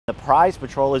Surprise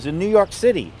Patrol is in New York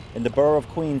City, in the borough of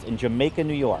Queens, in Jamaica,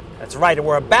 New York. That's right, and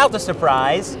we're about to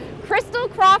surprise Crystal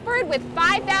Crawford with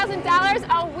 $5,000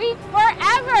 a week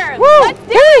forever. Woo! Let's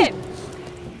do it.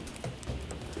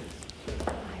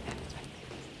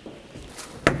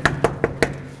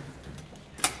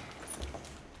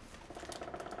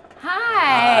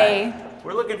 Hi.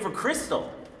 We're looking for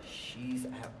Crystal. She's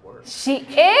at work. She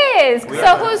is.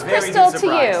 So who's Crystal to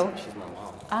you? She's my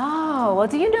mom. Oh, well,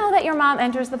 do you know that your mom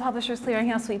enters the Publishers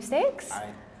Clearinghouse Sweepstakes? I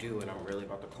do, and I'm really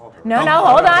about to call her. No,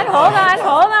 hold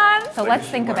on. So let's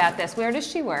think about this. Where does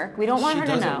she work? We don't want her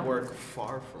to know. She doesn't work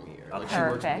far from here. Like she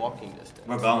works walking distance.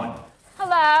 We're going.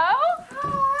 Hello?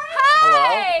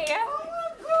 Hi.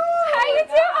 How you doing?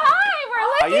 Hi,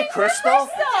 we're looking Are you Crystal?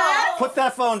 Put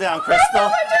that phone down,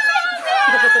 Crystal.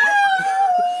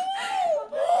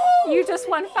 You just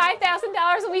won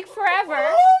 $5,000 a week forever.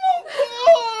 Oh my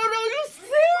God, are you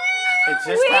serious? It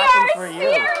just happened for you.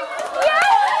 Yes.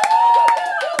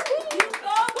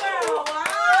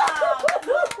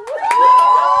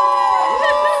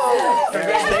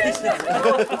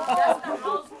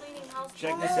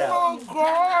 Check this out. Oh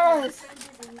gosh.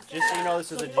 Just so you know,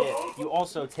 this is legit. You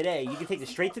also, today, you can take this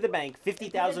straight to the bank,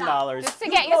 $50,000. Just to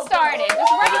get you started. Just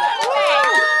right to the bank.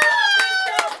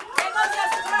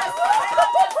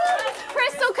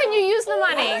 Crystal, can you use the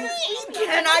money?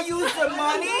 Can I use the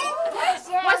money?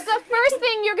 What's the first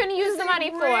thing you're going to use the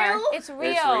money for? It's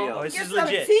real. Oh, this Get is some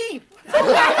legit. teeth. Oh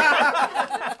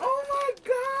my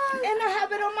God. And I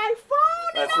have it on my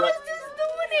phone. That's and I right. was just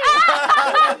doing it.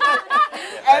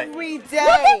 Every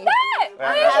day.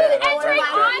 I have it entering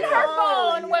on her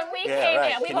phone when we came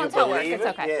in. We Can won't you tell work. believe It's it?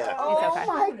 okay. Yeah. It's okay. Oh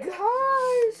my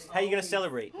gosh. How are you going to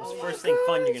celebrate? What's the first thing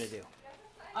fun you're going to do?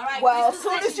 All right, Well, as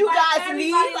soon as you guys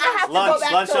leave, I have to go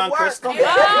back Lunch to on work. Crystal? Oh,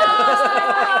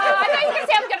 I thought you were going to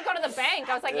say I was going to go to the bank.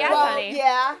 I was like, yes, Well, honey.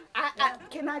 yeah.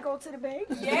 Can I go to the bank?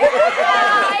 Yeah. Take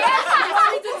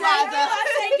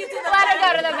you to the Let her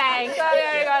go to the bank. Let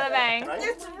her go to the bank.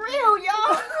 It's real,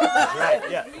 y'all. Right,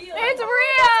 yeah. It's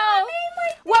real.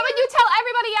 What would you tell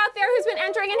everybody out there who's been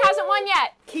entering and hasn't won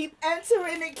yet? Keep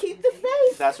entering and keep the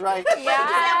faith. That's right. Yeah.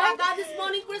 I got this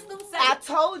morning, Crystal. I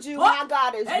told you my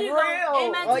God is There you real. go.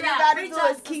 Amen to All you that. gotta Preach do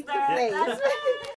on, is keep the sister. faith.